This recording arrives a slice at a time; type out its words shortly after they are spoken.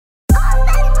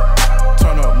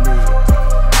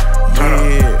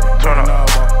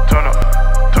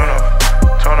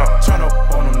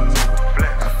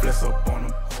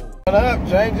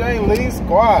JJLEE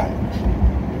squad.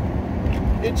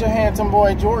 Get your handsome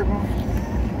boy Jordan.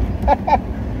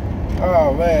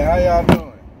 Oh man, how y'all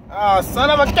doing? Oh, son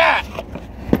of a cat!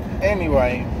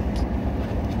 Anyway.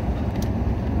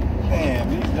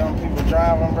 Man, these young people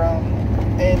driving, bro.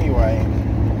 Anyway.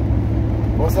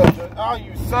 What's up, Jordan? Oh,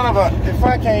 you son of a... If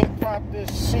I can't pop this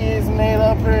shiznit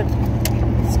up here...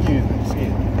 Excuse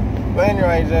me. But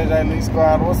anyway, JJLEE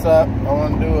squad, what's up?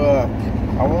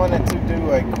 I wanted to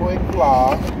do a quick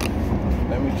vlog.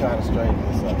 Let me try to straighten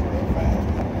this up real fast.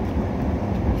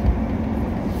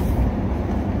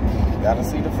 Gotta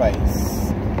see the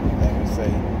face. Let me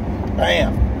see.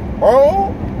 Bam!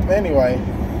 Oh! Anyway.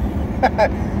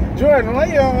 Jordan, why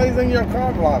you always in your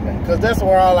car vlogging? Because that's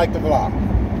where I like to vlog.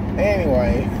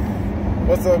 Anyway.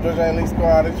 What's up, JJLEE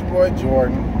squad? It's your boy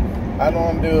Jordan. I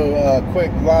want to do a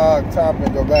quick vlog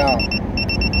topic about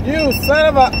you son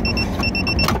of a...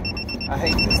 I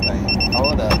hate this thing.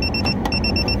 Hold up.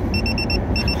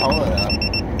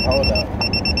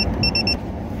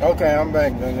 Okay, I'm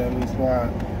back, JJLEE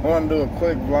squad. I want to do a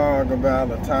quick vlog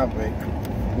about a topic,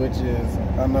 which is,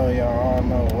 I know y'all all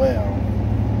know well,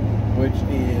 which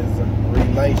is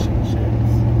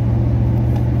relationships.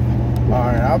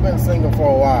 Alright, I've been single for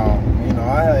a while. You know,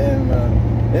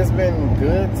 it's been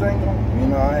good single. You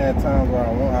know, I had times where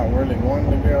I really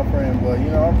wanted a girlfriend, but you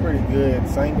know, I'm pretty good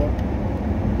single.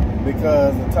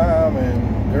 Because the time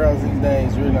and girls these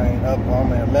days really ain't up on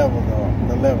that level though,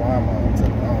 the level I'm on these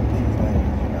days,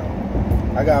 you know.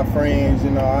 I got friends, you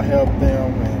know, I help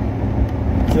them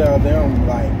and tell them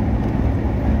like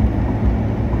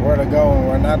where to go and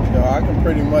where not to go. I can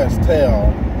pretty much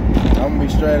tell, I'm gonna be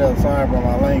straight up, sorry about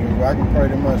my language, but I can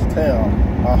pretty much tell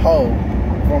a hoe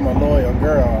from a loyal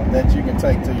girl that you can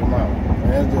take to your mama.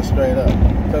 And that's just straight up.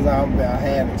 Because I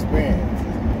had experience.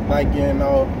 Like, you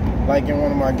know, like in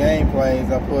one of my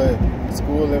gameplays, I put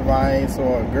school advice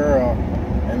or a girl,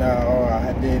 and or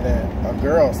I did a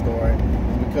girl story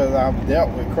because I've dealt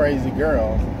with crazy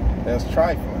girls that's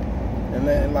trifling. And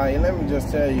then, let me just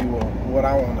tell you what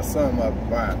I want to sum up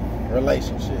about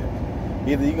relationships.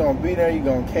 Either you're gonna be there, you're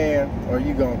gonna care, or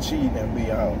you're gonna cheat and be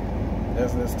a hoe.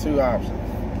 There's two options.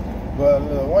 But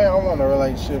the way I want a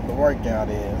relationship to work out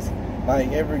is,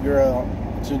 like, every girl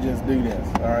should just do this.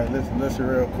 Alright, listen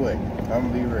real quick. I'm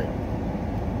gonna be real.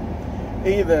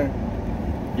 Either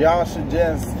y'all should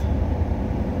just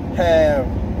have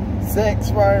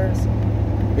sex first.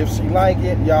 If she like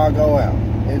it, y'all go out.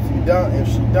 If she don't,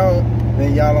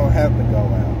 then y'all don't have to go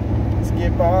out.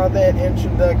 Skip all that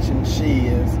introduction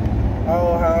shiz.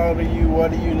 Oh, how old are you? What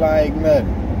do you like?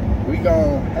 Nothing. We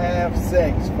gonna have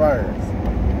sex first.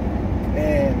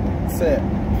 And safely.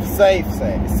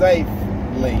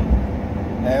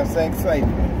 Have sex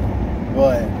safely.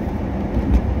 But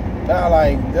now,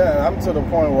 I'm to the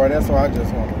point where that's what I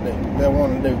just want to do.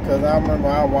 Because I remember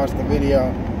I watched the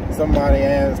video. Somebody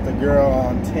asked a girl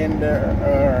on Tinder,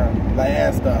 or they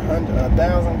asked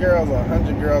 1,000 girls or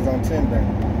 100 girls on Tinder,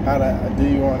 do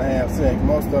you want to have sex?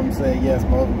 Most of them said yes,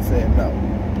 most of them said no.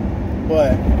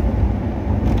 But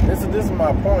this is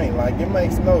my point. Like, it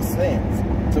makes no sense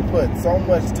to put so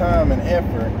much time and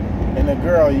effort in a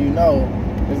girl you know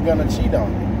is gonna cheat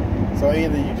on you. So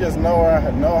either you just know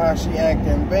how she act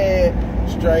in bed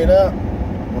straight up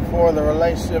before the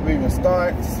relationship even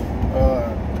starts,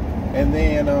 and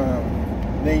then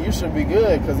you should be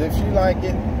good. Because if she like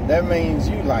it, that means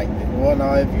you liked it. Well,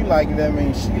 no, if you like it, that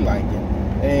means she liked it,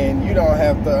 and you don't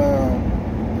have to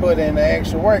put in the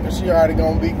extra work. Cause she already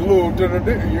gonna be glued to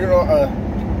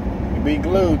be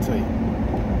glued to you.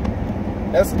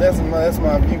 That's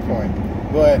my viewpoint.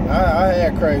 But I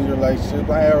had crazy relationships.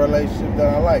 I had relationships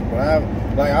that I like, but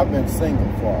I've been single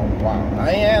for a while. I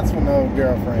ain't asked for no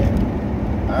girlfriend.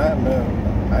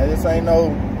 This ain't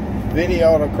no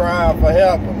video to cry for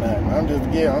help or nothing. I'm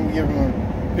giving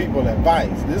people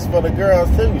advice. This is for the girls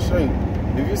too. Shoot,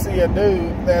 if you see a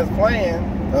dude that's playing,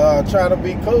 try to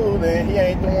be cool, then he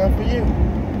ain't the one for you.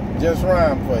 Just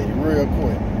rhyme for you real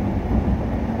quick.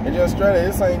 And just straight,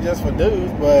 this ain't just for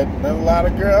dudes, but there's a lot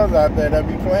of girls out there that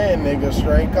be playing niggas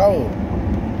straight cold.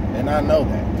 And I know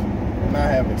that. And I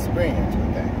have experience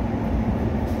with that.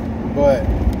 But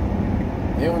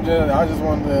I just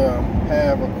wanted to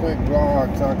have a quick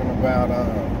vlog talking about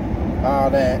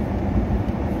all that.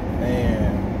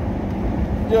 And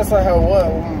just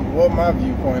what my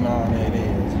viewpoint on it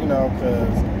is, you know,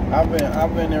 because I've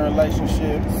been in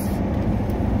relationships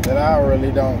that I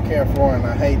really don't care for, and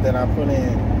I hate that I put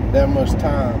in that much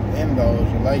time in those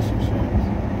relationships.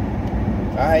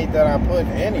 I hate that I put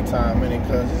any time in it,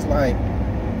 because it's like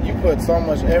you put so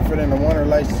much effort into one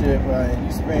relationship and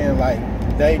you spend like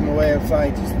dating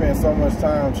websites, you spend so much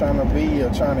time trying to be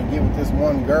or trying to get with this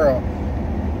one girl,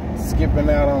 skipping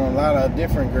out on a lot of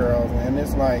different girls, and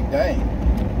it's like, dang,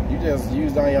 you just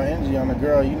used all your energy on a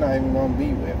girl you're not even gonna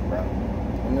be with, bro.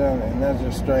 And that's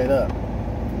just straight up.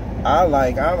 I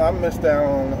missed out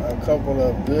on a couple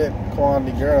of good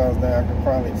quality girls that I could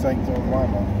probably take to a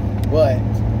mama, but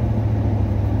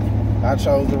I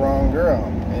chose the wrong girl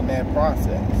in that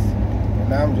process,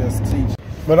 and I'm just teaching.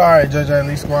 But alright,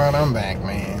 JJLEE squad, I'm back,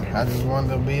 man. I just wanted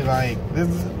to be like, this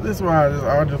is why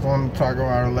I just want to talk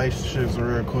about relationships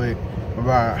real quick,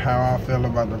 about how I feel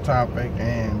about the topic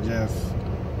and just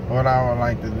what I would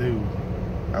like to do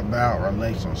about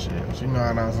relationships. You know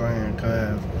what I'm saying?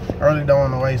 Because I really don't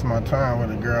want to waste my time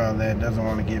with a girl that doesn't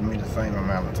want to give me the same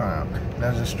amount of time.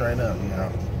 That's just straight up, you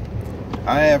know.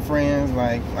 I have friends,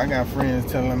 like, I got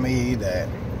friends telling me that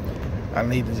I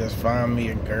need to just find me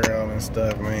a girl and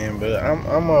stuff, man. But I'm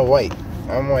gonna wait.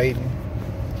 I'm waiting.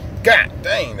 God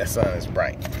dang, that sun is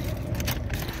bright.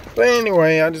 But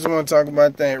anyway, I just want to talk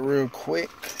about that real quick.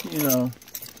 You know,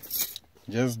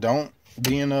 just don't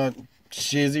be in a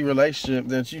shizzy relationship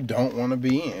that you don't want to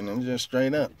be in, and just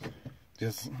straight up.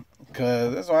 Just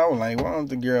because that's why I was like, why don't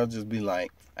the girl just be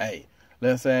like, hey,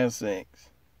 let's have sex.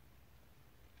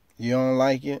 You don't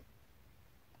like it?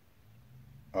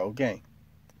 Okay.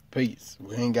 Peace.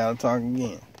 We ain't got to talk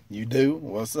again. You do?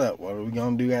 What's up? What are we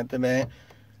going to do after that?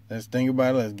 Let's think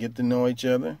about it. Let's get to know each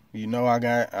other. You know I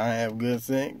have good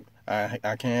sex. I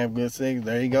can't have good sex.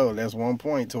 There you go. That's 1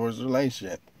 point towards the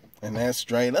relationship. And that's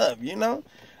straight up, you know?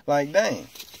 Like, dang.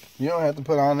 You don't have to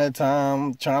put on that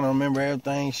time trying to remember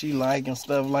everything she like and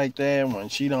stuff like that when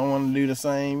she don't want to do the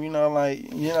same. You know, like,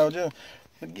 you know, just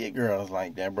forget girls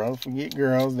like that, bro. Forget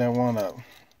girls that want to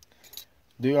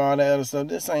do all that other stuff.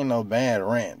 This ain't no bad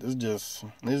rant. This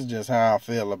is just how I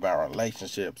feel about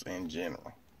relationships in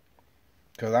general.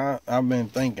 Because I've been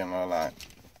thinking a lot.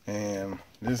 And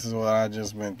this is what I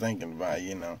just been thinking about,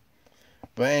 you know.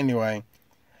 But anyway,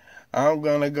 I'm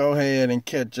going to go ahead and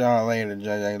catch y'all later,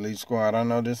 JJLEE squad. I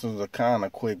know this was a kind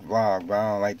of quick vlog, but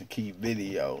I don't like to keep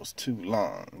videos too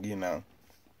long, you know.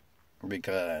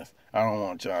 Because I don't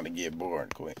want y'all to get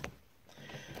bored quick.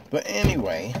 But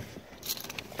anyway,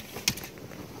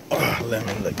 let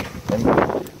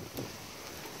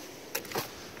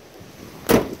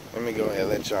me go ahead and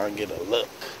let y'all get a look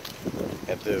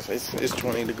at this. It's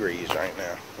 20 degrees right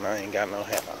now, and I ain't got no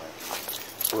hat on.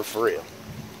 We're for real.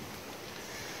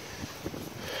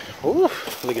 Ooh,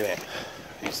 look at that.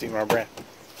 You see my breath?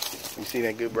 You see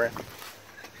that good breath?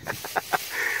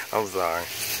 I'm sorry.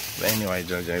 But anyway,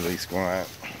 JJLEE squad,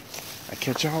 I'll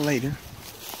catch y'all later.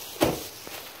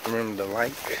 Remember to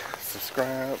like,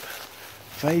 subscribe,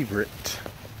 favorite,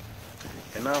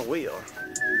 and I will.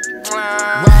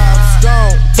 Rob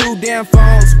Stone, 2 damn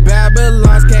phones,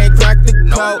 Babylons can't crack the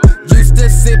code. Used to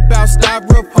sip out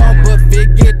styrofoam, but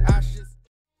figure